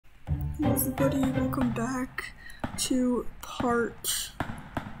Everybody, welcome back to part...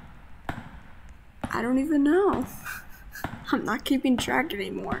 I don't even know. I'm not keeping track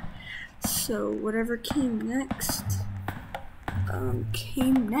anymore. So whatever came next,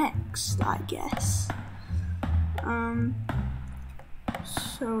 I guess.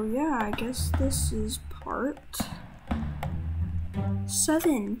 So yeah, I guess this is part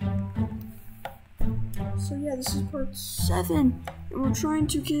 7. So yeah, this is part 7, and we're trying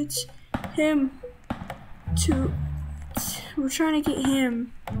to get him to,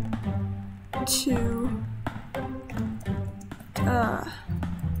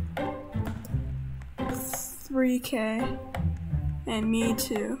 3K, and me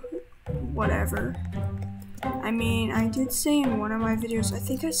to whatever. I mean, I did say in one of my videos, I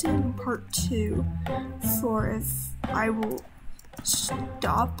think I said in part 2, for if I will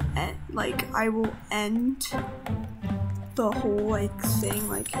stop at, I will end the whole, thing,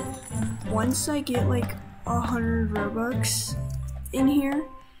 once I get, 100 Robux in here,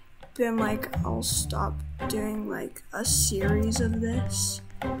 then, I'll stop doing, a series of this,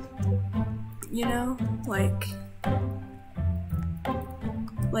 you know, a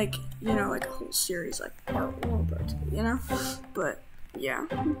whole series, part 1, part 2, you know, but, yeah,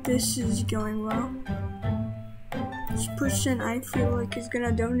 this is going well. This person I feel like is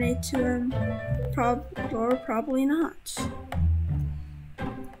gonna donate to him, or probably not.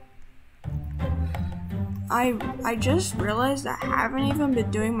 I just realized I haven't even been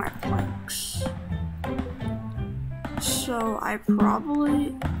doing my planks, so I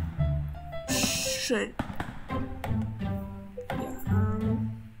probably should.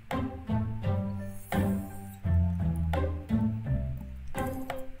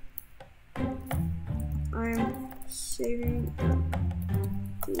 I'm saving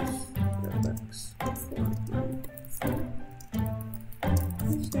these Robux for my phone.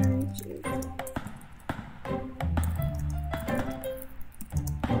 Is there any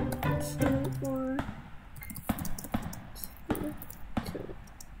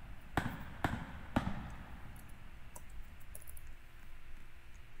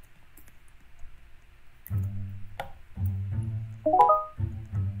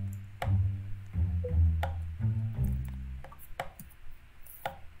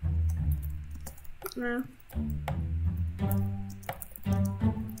No.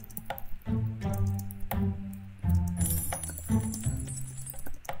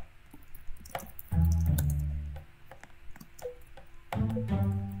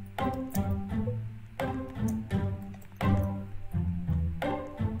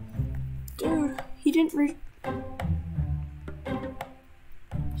 Dude, he didn't read.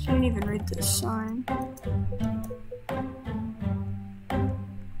 He didn't even read this sign.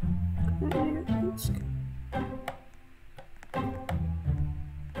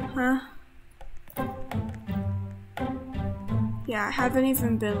 Huh? Yeah, I haven't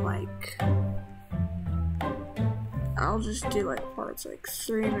even been I'll just do parts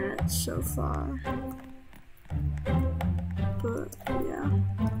 3 minutes so far. But yeah.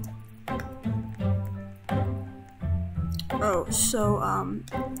 Oh, so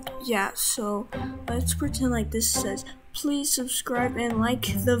yeah, so let's pretend this says, please subscribe and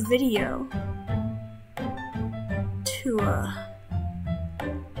like the video to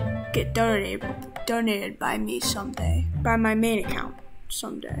get donated by me someday, by my main account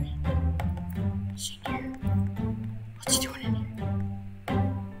someday. Senior, what's he doing in here?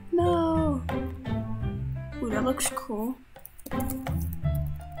 No. Ooh, that looks cool.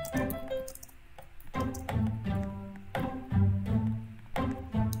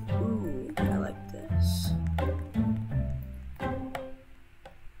 Ooh, I like this.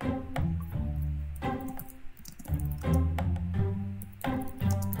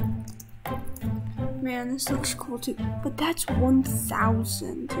 Man, this looks cool too. But that's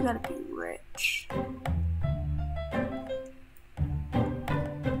 1,000. You gotta be rich.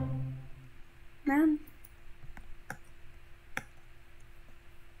 Man.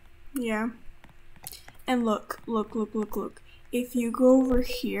 Yeah. And look. If you go over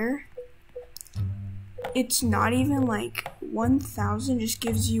here, it's not even 1,000, just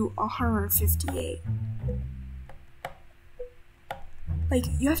gives you 158.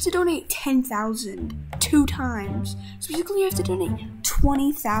 You have to donate 10,000 2 times. So basically you have to donate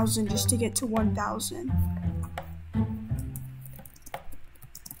 20,000 just to get to 1,000.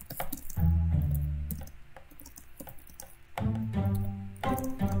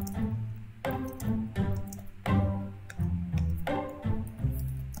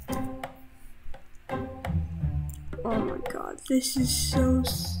 Oh my god, this is so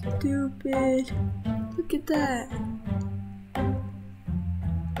stupid. Look at that.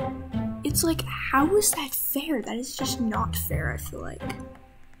 It's like, how is that fair? That is just not fair, I feel like.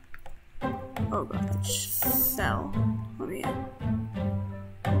 Oh god, it just fell. Let me in.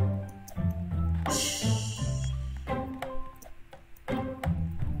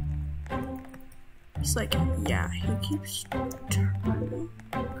 It's like, yeah, he keeps turning.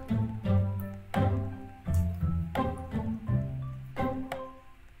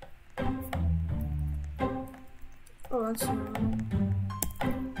 Oh, that's wrong.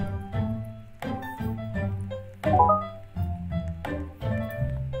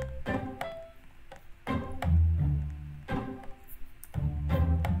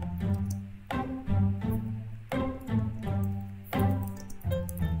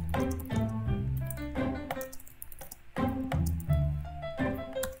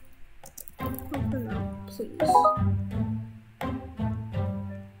 Open up, please.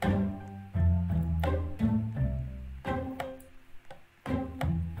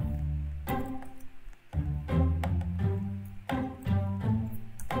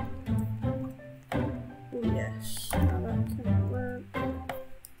 Yes, now that can work.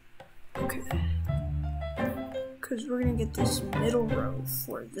 Okay. Because we're gonna get this middle row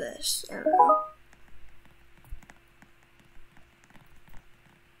for this arrow.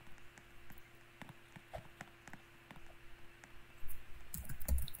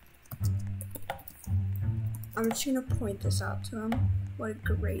 I'm just gonna point this out to him. What a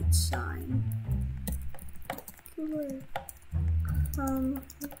great sign. Killer, come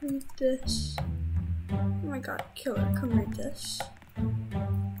read this. Oh my god, Killer, come read this. I'm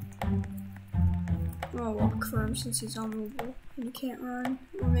gonna walk for him since he's unmovable and he can't run.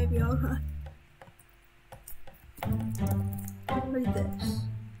 Or maybe I'll run. Read this.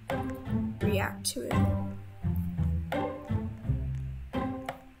 React to it.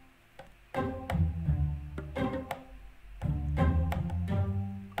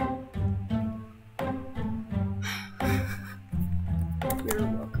 You're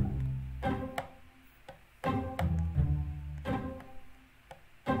welcome.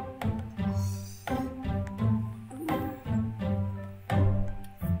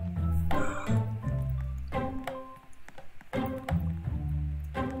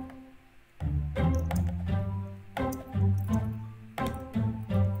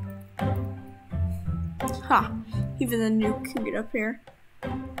 Ha! Even the noob can get up here.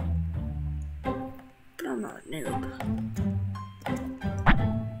 But I'm not a noob.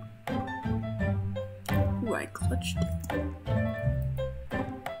 Ooh, I clutched it.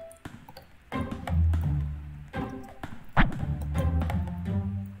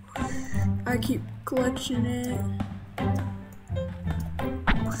 I keep clutching it.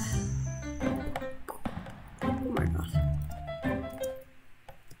 Oh my god.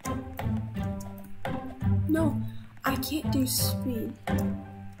 No, I can't do speed. Oh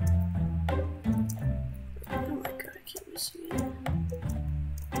my god, I keep missing it.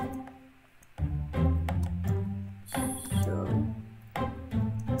 So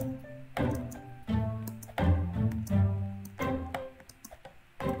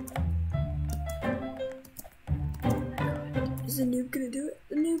is the noob gonna do it?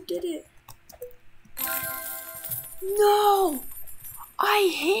 The noob did it. No!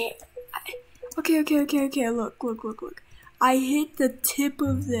 I hit. Okay. Look. I hit the tip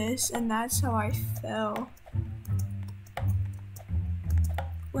of this, and that's how I fell.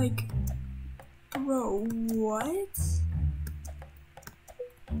 Like, bro, what?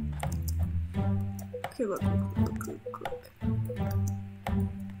 Okay, look.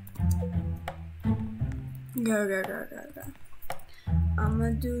 Go. I'm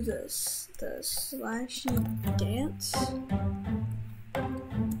gonna do this, the slashy dance.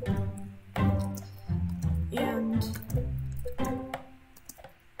 And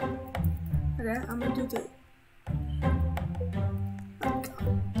okay, I'm gonna do the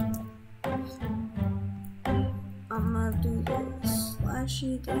I'm gonna do the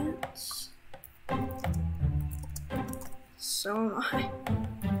slashy dance. So am I.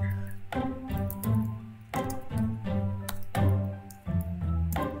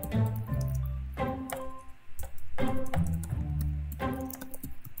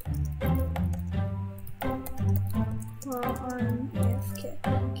 While I'm AFK.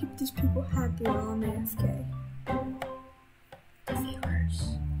 Keep these people happy while I'm AFK. The viewers.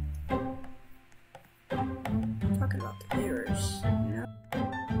 I'm talking about the viewers, you know?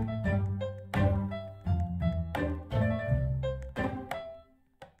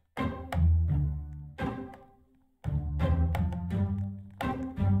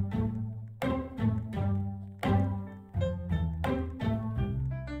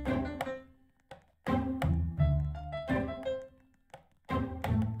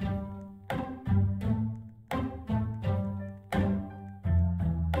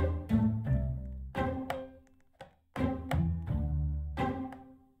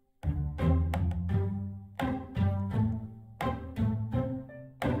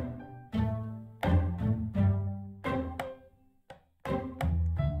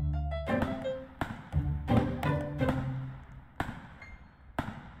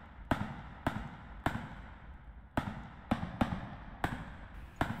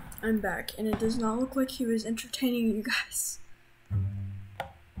 I'm back, and it does not look like he was entertaining you guys.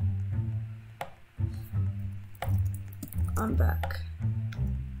 I'm back.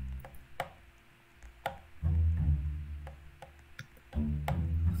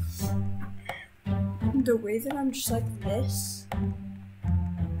 The way that I'm just like this.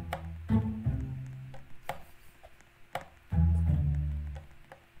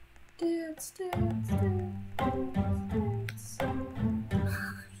 Dance, dance, dance, dance, dance.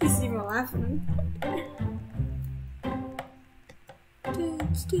 He's even laughing.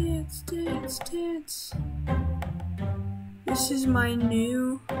 Dance, dance, dance, dance. This is my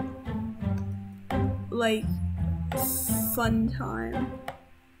new, like, fun time.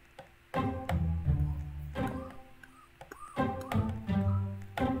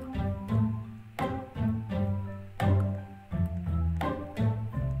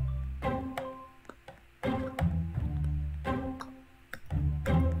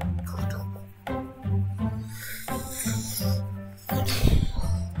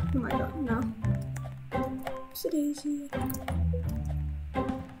 Oh my god, no. It's a daisy.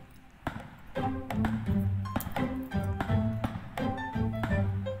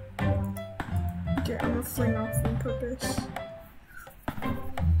 Okay, I'm gonna fling off on purpose.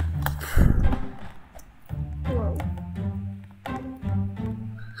 Whoa.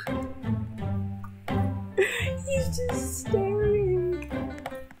 He's just staring.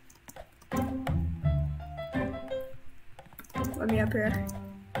 Let me up here.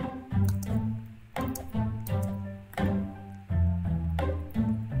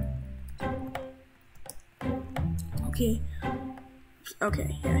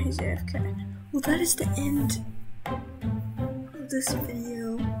 Okay, yeah, he's AFK. Well, that is the end of this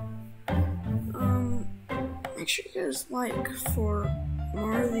video. Make sure you guys like for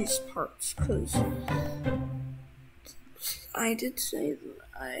more of these parts, because I did say that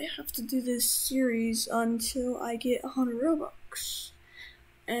I have to do this series until I get 100 Robux.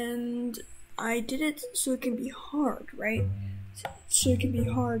 And I did it so it can be hard, right? So it can be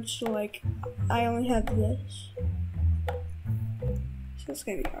hard, so like, I only have this. So it's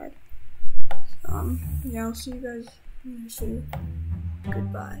gonna be hard. Yeah, I'll see you guys in the next video.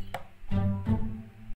 Goodbye.